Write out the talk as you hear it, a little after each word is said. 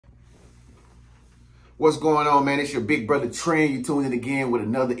What's going on, man? It's your big brother Tren. You tuned in again with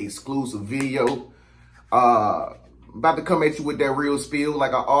another exclusive video. About to come at you with that real spiel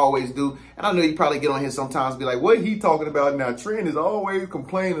like I always do. And I know you probably get on here sometimes and be like, what he talking about now? Tren is always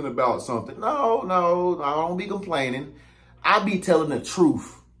complaining about something. No, I don't be complaining. I be telling the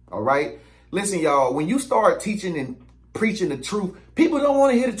truth, all right? Listen, y'all, when you start teaching and preaching the truth, people don't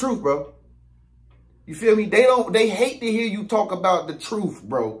want to hear the truth, bro. You feel me? They hate to hear you talk about the truth,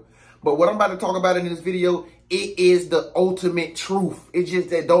 bro. But what I'm about to talk about in this video, it is the ultimate truth. It's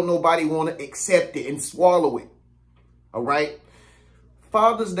just that don't nobody want to accept it and swallow it. All right?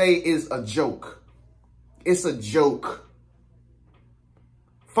 Father's Day is a joke. It's a joke.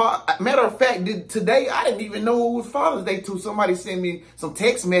 Matter of fact, today I didn't even know it was Father's Day till somebody sent me some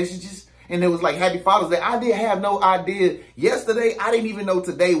text messages and it was like, Happy Father's Day. I didn't have no idea. Yesterday, I didn't even know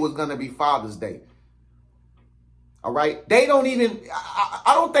today was going to be Father's Day. All right. They don't even,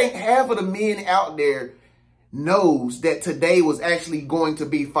 I don't think half of the men out there knows that today was actually going to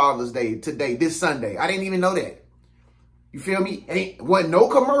be Father's Day today, this Sunday. I didn't even know that. You feel me? Wasn't no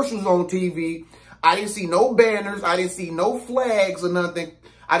commercials on TV. I didn't see no banners. I didn't see no flags or nothing.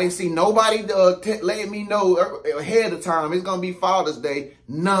 I didn't see nobody letting me know ahead of time it's going to be Father's Day.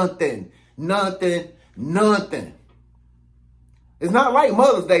 Nothing. It's not like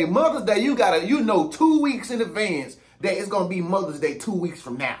Mother's Day. Mother's Day, you know 2 weeks in advance that it's going to be Mother's Day 2 weeks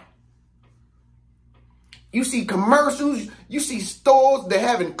from now. You see commercials, you see stores that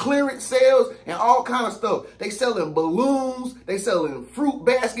having clearance sales and all kind of stuff. They selling balloons, they selling fruit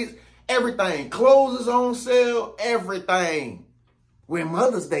baskets, everything. Clothes is on sale, everything. When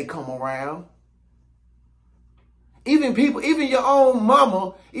Mother's Day come around, even your own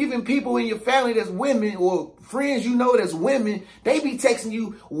mama, even people in your family that's women or friends you know that's women, they be texting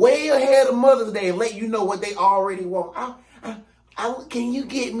you way ahead of Mother's Day and let you know what they already want. Can you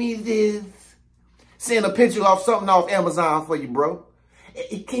get me this? Send a picture of something off Amazon for you, bro.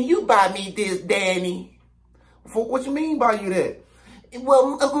 Can you buy me this, Danny? What you mean by you that?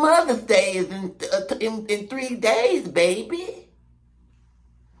 Well, Mother's Day is in 3 days, baby.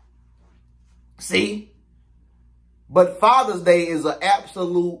 See? But Father's Day is an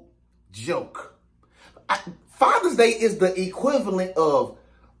absolute joke. Father's Day is the equivalent of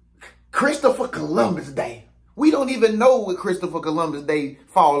Christopher Columbus Day. We don't even know what Christopher Columbus Day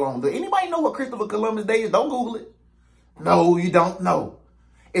fall on. Anybody know what Christopher Columbus Day is? Don't Google it. No, you don't know.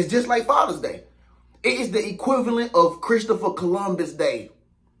 It's just like Father's Day. It is the equivalent of Christopher Columbus Day.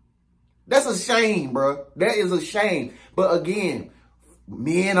 That's a shame, bro. That is a shame. But again,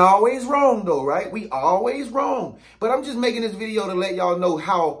 men always wrong though, right? We always wrong. But I'm just making this video to let y'all know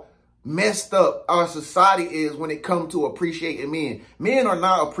how messed up our society is when it comes to appreciating men. Men are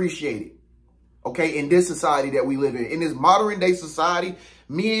not appreciated, okay, in this society that we live in. In this modern day society,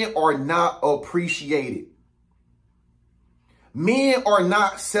 men are not appreciated. Men are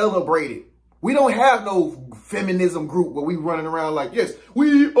not celebrated. We don't have no feminism group where we running around like, yes,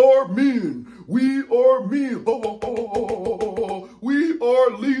 we are men. We are men. We are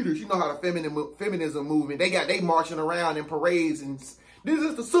leaders. You know how the feminism movement, they marching around in parades and this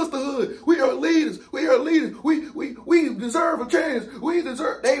is the sisterhood. We are leaders. We are leaders. We deserve a chance.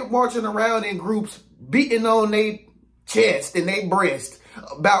 They marching around in groups, beating on their chest and their breast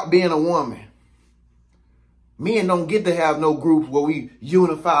about being a woman. Men don't get to have no groups where we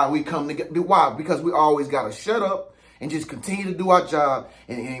unify, we come together. Why? Because we always got to shut up and just continue to do our job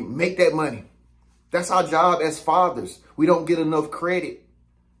and make that money. That's our job as fathers. We don't get enough credit.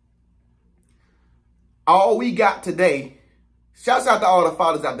 All we got today, shouts out to all the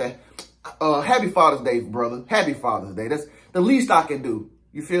fathers out there. Happy Father's Day, brother. Happy Father's Day. That's the least I can do.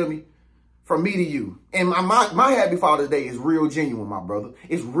 You feel me? From me to you. And my Happy Father's Day is real genuine, my brother.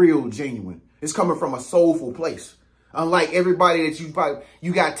 It's real genuine. It's coming from a soulful place. Unlike everybody that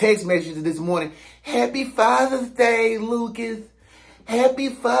you got text messages this morning. Happy Father's Day, Lucas. Happy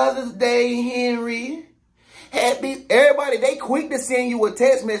Father's Day, Henry. Everybody, they quick to send you a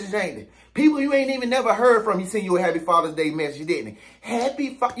text message, ain't they? People you ain't even never heard from, you send you a Happy Father's Day message, didn't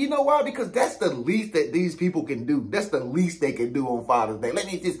they? You know why? Because that's the least that these people can do. That's the least they can do on Father's Day. Let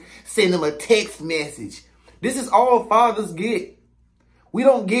me just send them a text message. This is all fathers get. We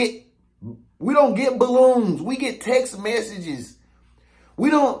don't get balloons. We get text messages.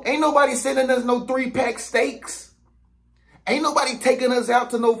 Ain't nobody sending us no 3-pack steaks. Ain't nobody taking us out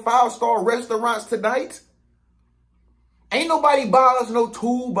to no 5-star restaurants tonight. Ain't nobody buying us no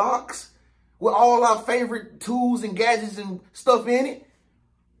toolbox with all our favorite tools and gadgets and stuff in it.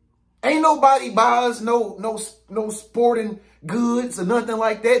 Ain't nobody buy us no sporting goods or nothing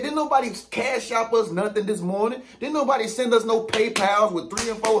like that. Didn't nobody cash shop us nothing this morning. Didn't nobody send us no PayPals with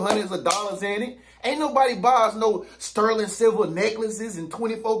 $300 and $400 in it. Ain't nobody buy us no sterling silver necklaces and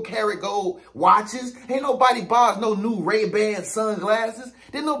 24 karat gold watches. Ain't nobody buy us no new Ray-Ban sunglasses.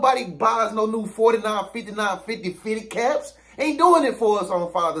 Didn't nobody buy us no new 49, 59, 50 fitted caps. Ain't doing it for us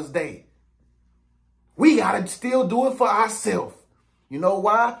on Father's Day. We got to still do it for ourselves. You know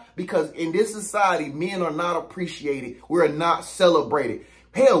why? Because in this society, men are not appreciated. We're not celebrated.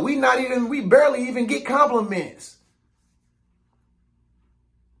 Hell, we barely even get compliments.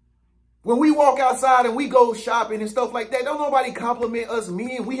 When we walk outside and we go shopping and stuff like that, don't nobody compliment us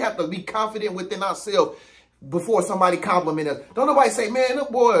men. We have to be confident within ourselves before somebody compliment us. Don't nobody say, man,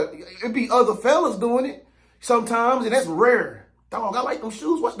 that boy, it be other fellas doing it sometimes, and that's rare. Dog, I like them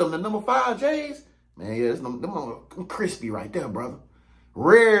shoes. What's them, the number 5 J's? Man, yeah, them crispy right there, brother.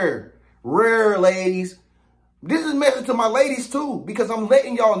 Rare, ladies. This is a message to my ladies too, because I'm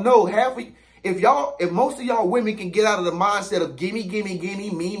letting y'all know if most of y'all women can get out of the mindset of gimme,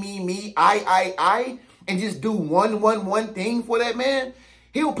 me, I, and just do one thing for that man,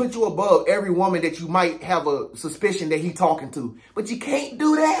 he'll put you above every woman that you might have a suspicion that he talking to. But you can't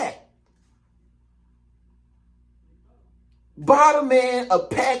do that. Buy the man a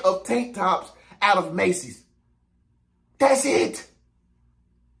pack of tank tops out of Macy's. That's it.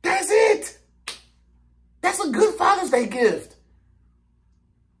 That's it. That's a good Father's Day gift.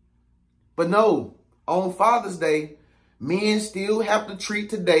 But no, on Father's Day, men still have to treat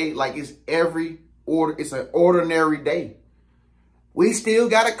today like it's it's an ordinary day. We still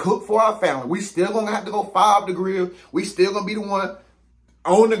got to cook for our family. We still going to have to go fire up the grill. We still going to be the one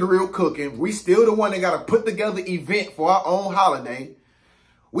on the grill cooking. We still the one that got to put together event for our own holiday.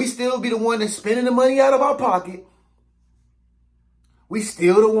 We still be the one that's spending the money out of our pocket. We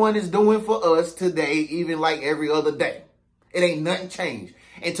still the one that's doing for us today, even like every other day. It ain't nothing changed.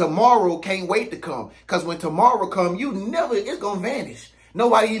 And tomorrow can't wait to come. Because when tomorrow come, it's going to vanish.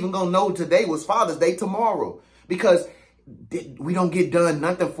 Nobody even going to know today was Father's Day tomorrow. Because we don't get done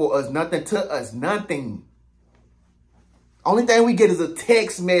nothing for us, nothing to us, nothing. Only thing we get is a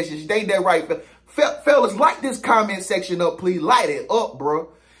text message. Ain't that right? Fellas, light this comment section up, please. Light it up,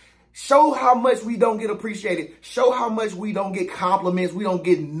 bro. Show how much we don't get appreciated. Show how much we don't get compliments. We don't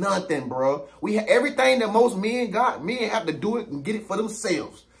get nothing, bro. Everything that most men got, men have to do it and get it for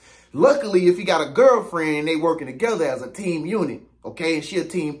themselves. Luckily, if you got a girlfriend, they working together as a team unit, okay, and she a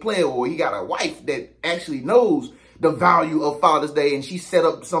team player, or you got a wife that actually knows the value of Father's Day and she set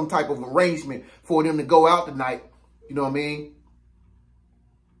up some type of arrangement for them to go out tonight. You know what I mean?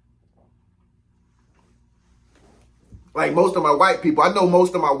 Like most of my white people, I know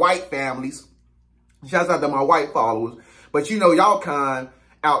most of my white families, shouts out to my white followers, but you know, y'all kind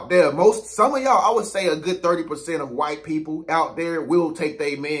out there, some of y'all, I would say a good 30% of white people out there will take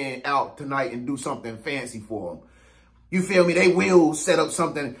their man out tonight and do something fancy for them. You feel me? They will set up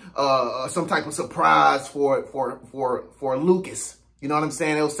something, some type of surprise for Lucas. You know what I'm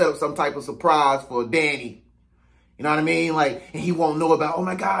saying? They'll set up some type of surprise for Danny. You know what I mean? Like, and he won't know about, oh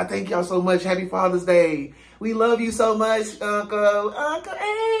my God, thank y'all so much. Happy Father's Day. We love you so much, Uncle. Uncle,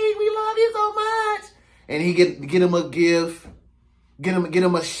 hey, we love you so much. And he get him a gift. Get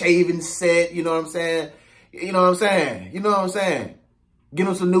him a shaving set. You know what I'm saying? You know what I'm saying? You know what I'm saying? Get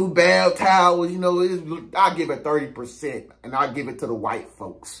him some new bath towels. You know, I give it 30%, and I give it to the white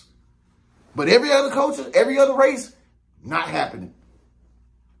folks. But every other culture, every other race, not happening.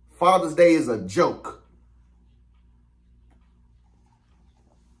 Father's Day is a joke.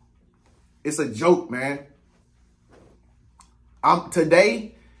 It's a joke, man.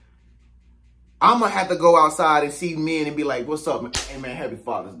 Today, I'm going to have to go outside and see men and be like, what's up, man? Hey, man, happy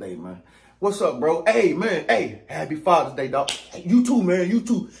Father's Day, man. What's up, bro? Hey, man, hey, happy Father's Day, dog. Hey, you too, man, you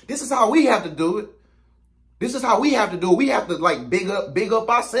too. This is how we have to do it. This is how we have to do it. We have to, like, big up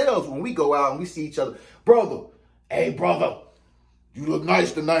ourselves when we go out and we see each other. Brother, hey, brother, you look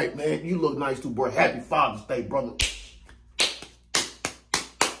nice tonight, man. You look nice too, boy. Happy Father's Day, brother.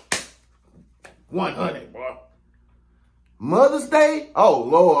 100, bro. Mother's Day? Oh,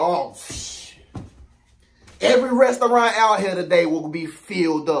 Lord. Oh, shit. Every restaurant out here today will be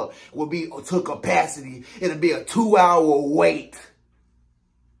filled up, will be to capacity. It'll be a 2-hour wait.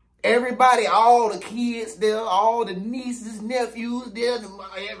 Everybody, all the kids there, all the nieces, nephews there,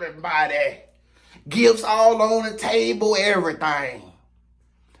 everybody. Gifts all on the table, everything.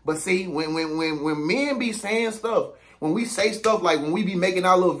 But see, when men be saying stuff, when we say stuff like when we be making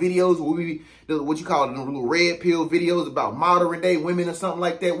our little videos, when we be, what you call it, the little red pill videos about modern day women or something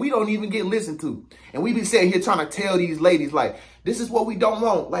like that, we don't even get listened to. And we be sitting here trying to tell these ladies, like, this is what we don't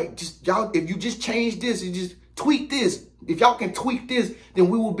want. Like, just y'all, if you just change this, you just tweak this. If y'all can tweak this, then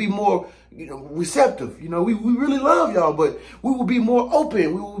we will be more, you know, receptive. You know, we really love y'all, but we will be more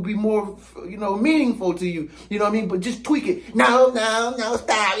open. We will be more, you know, meaningful to you. You know what I mean? But just tweak it. No,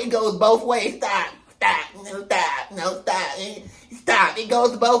 stop. It goes both ways. Stop. No, stop. Stop. It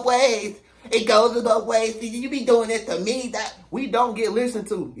goes both ways. It goes both ways. You be doing this to me. That we don't get listened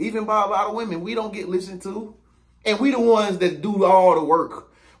to. Even by a lot of women, we don't get listened to. And we the ones that do all the work.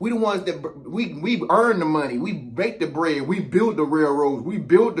 We the ones that we earn the money. We bake the bread. We build the railroads. We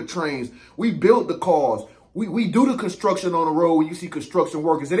build the trains. We build the cars. We do the construction on the road. When you see construction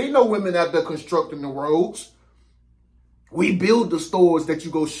workers, there ain't no women out there constructing the roads. We build the stores that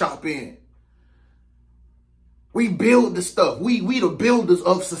you go shop in. We build the stuff. We the builders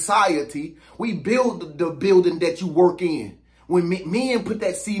of society. We build the building that you work in. When men put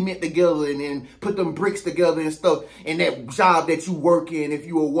that cement together and then put them bricks together and stuff, and that job that you work in, if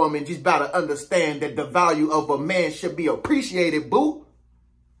you a woman, just better understand that the value of a man should be appreciated, boo.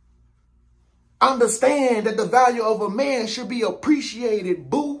 Understand that the value of a man should be appreciated,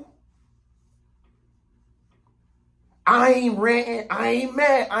 boo. I ain't ranting, I ain't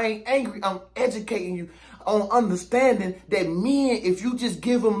mad, I ain't angry. I'm educating you on understanding that men, if you just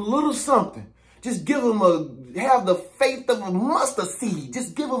give them a little something, just give them have the faith of a mustard seed.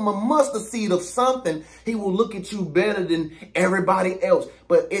 Just give him a mustard seed of something. He will look at you better than everybody else.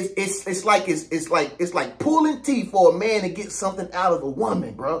 But it's like pulling teeth for a man to get something out of a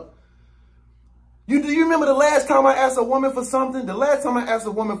woman, bro. Do you remember the last time I asked a woman for something? The last time I asked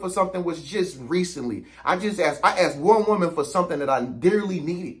a woman for something was just recently. I asked one woman for something that I dearly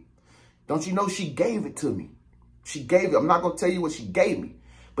needed. Don't you know she gave it to me? She gave it. I'm not going to tell you what she gave me,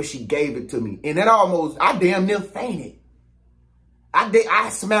 but she gave it to me. And I damn near fainted. I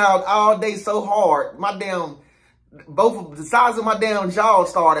smiled all day so hard. Both of the sides of my damn jaw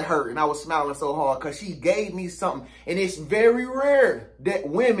started hurting. I was smiling so hard because she gave me something. And it's very rare that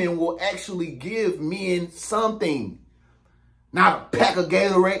women will actually give men something. Not a pack of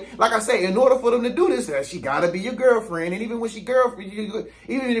Gatorade. Like I say, in order for them to do this, she got to be your girlfriend. And even when even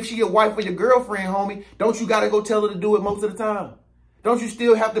if she your wife or your girlfriend, homie, don't you got to go tell her to do it most of the time? Don't you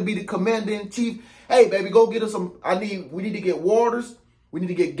still have to be the commander in chief? Hey, baby, go get us some. We need to get waters. We need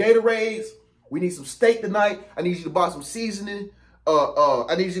to get Gatorades. We need some steak tonight. I need you to buy some seasoning.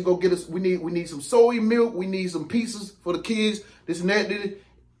 I need you to go get us. We need some soy milk. We need some pieces for the kids. This and that.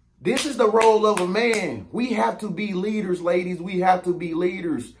 This is the role of a man. We have to be leaders, ladies. We have to be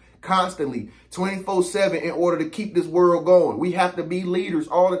leaders constantly, 24/7, in order to keep this world going. We have to be leaders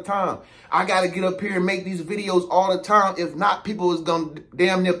all the time. I got to get up here and make these videos all the time. If not, people is going to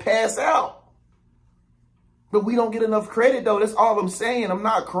damn near pass out. But we don't get enough credit, though. That's all I'm saying. I'm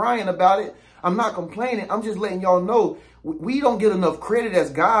not crying about it. I'm not complaining. I'm just letting y'all know we don't get enough credit as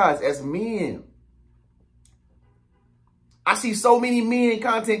guys, as men. I see so many men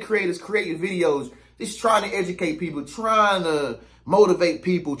content creators creating videos, just trying to educate people, trying to motivate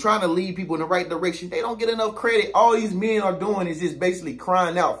people, trying to lead people in the right direction. They don't get enough credit. All these men are doing is just basically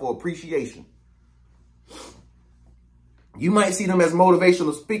crying out for appreciation. You might see them as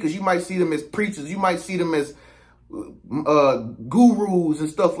motivational speakers. You might see them as preachers. You might see them as gurus and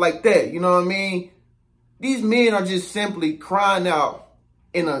stuff like that. You know what I mean? These men are just simply crying out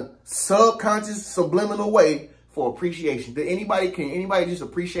in a subconscious, subliminal way for appreciation. Can anybody just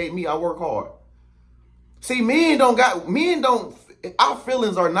appreciate me? I work hard. See, our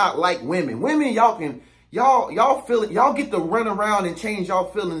feelings are not like women. Women, y'all get to run around and change y'all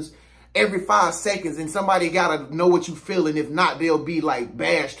feelings every 5 seconds, and somebody gotta know what you feeling. If not, they'll be like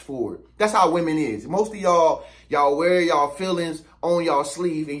bashed for it. That's how women is. Most of y'all wear y'all feelings on y'all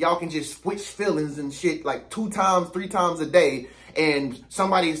sleeve, and y'all can just switch feelings and shit like 2 times, 3 times a day, and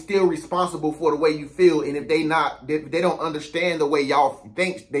somebody is still responsible for the way you feel. And if they don't understand the way y'all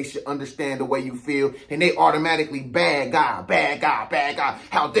think they should understand the way you feel, then they automatically bad guy.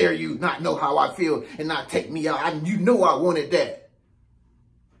 How dare you not know how I feel and not take me out? You know I wanted that.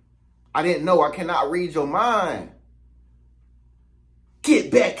 I didn't know. I cannot read your mind.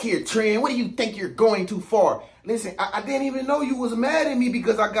 Get back here, Tren. What do you think you're going too far? Listen, I didn't even know you was mad at me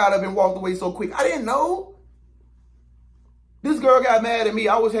because I got up and walked away so quick. I didn't know. This girl got mad at me.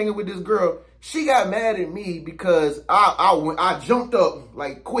 I was hanging with this girl. She got mad at me because I jumped up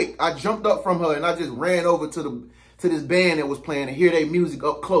like quick. I jumped up from her and I just ran over to this band that was playing and hear their music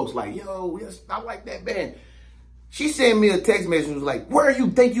up close. Like, yo, yes, I like that band. She sent me a text message and was like, where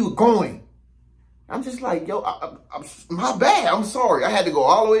you think you going? I'm just like, yo, my bad. I'm sorry. I had to go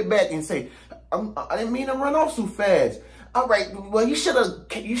all the way back and say, I didn't mean to run off so fast. All right, well, you should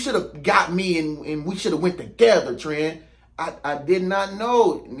have got me and we should have went together, Tren. I did not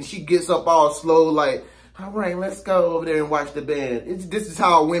know. And she gets up all slow like, All right, let's go over there and watch the band. This is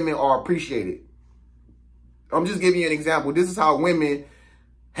how women are appreciated. I'm just giving you an example. This is how women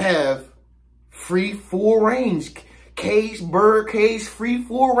have free, full range, bird cage, free,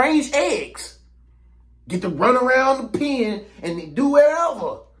 full range eggs. Get to run around the pen and do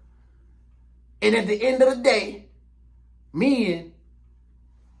whatever. And at the end of the day, men,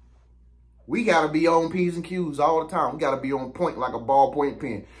 we got to be on P's and Q's all the time. We got to be on point like a ballpoint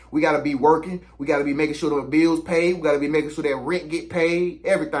pen. We got to be working. We got to be making sure the bills paid. We got to be making sure that rent get paid,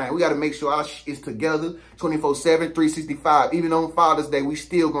 everything. We got to make sure our shit is together 24/7, 365. Even on Father's Day, we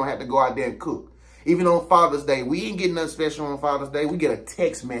still going to have to go out there and cook. Even on Father's Day, we ain't getting nothing special on Father's Day. We get a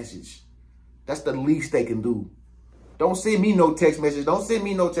text message. That's the least they can do. Don't send me no text message. Don't send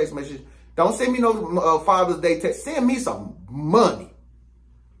me no text message. Don't send me no Father's Day text. Send me some money.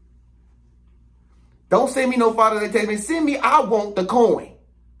 Don't send me no Father's Day text message. Send me, I want the coin.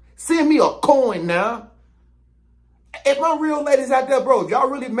 Send me a coin now. If my real ladies out there, bro, y'all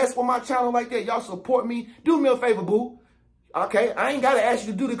really mess with my channel like that, y'all support me, do me a favor, boo. Okay, I ain't got to ask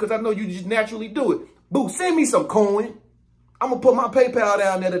you to do this because I know you just naturally do it. Boo, send me some coin. I'm going to put my PayPal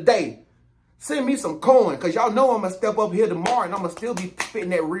down there today. Send me some coin because y'all know I'm going to step up here tomorrow and I'm going to still be spitting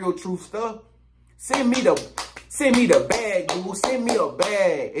that real truth stuff. Send me the bag, boo. Send me a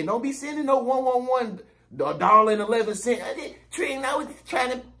bag. And don't be sending no 111 $1.11. Tren, I was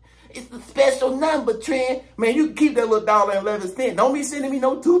trying to, it's the special number, Tren. Man, you can keep that little $1.11. Don't be sending me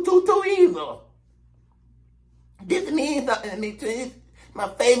no 222 either. This means something to me, Tren. My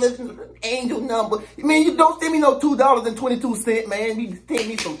favorite angel number. Man, you don't send me no $2.22, man. You send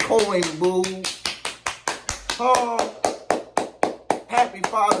me some coins, boo. Oh, happy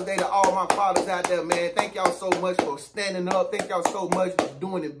Father's Day to all my fathers out there, man. Thank y'all so much for standing up. Thank y'all so much for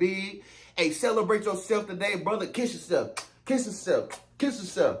doing it big. Hey, celebrate yourself today, brother. Kiss yourself. Kiss yourself. Kiss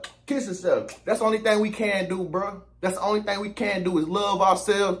yourself. Kiss yourself. That's the only thing we can do, bro. That's the only thing we can do is love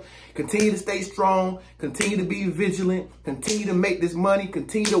ourselves. Continue to stay strong. Continue to be vigilant. Continue to make this money.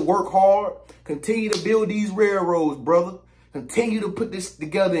 Continue to work hard. Continue to build these railroads, brother. Continue to put this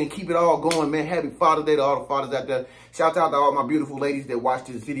together and keep it all going, man. Happy Father's Day to all the fathers out there. Shout out to all my beautiful ladies that watch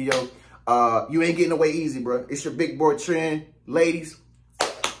this video. You ain't getting away easy, bro. It's your big boy Tren. Ladies,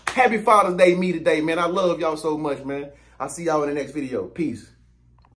 happy Father's Day me today, man. I love y'all so much, man. I'll see y'all in the next video. Peace.